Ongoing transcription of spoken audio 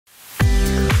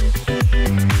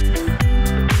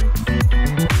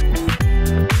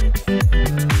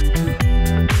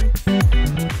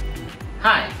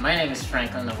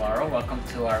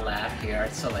to our lab here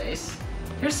at Solais.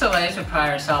 Here at Solais, we pride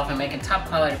ourselves in making top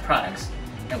quality products,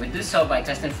 and we do so by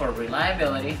testing for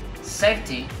reliability,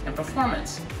 safety, and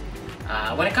performance.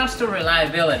 When it comes to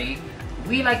reliability,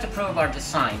 we like to prove our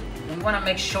design. We want to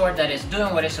make sure that it's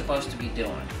doing what it's supposed to be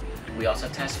doing. We also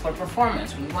test for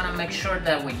performance. We want to make sure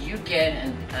that what you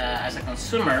get as a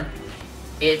consumer,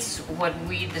 it's what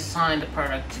we designed the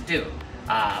product to do.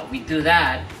 We do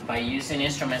that by using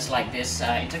instruments like this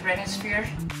integrating sphere.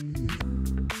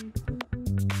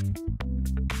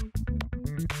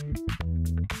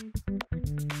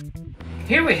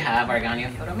 Here we have our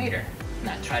photometer.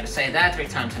 Now try to say that 3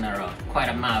 times in a row. Quite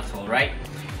a mouthful, right?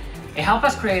 It helps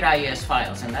us create IES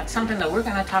files, and that's something that we're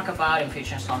going to talk about in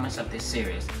future installments of this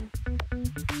series.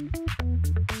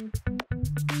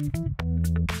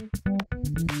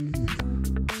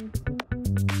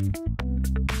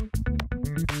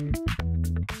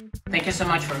 Thank you so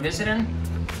much for visiting,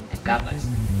 and God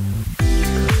bless.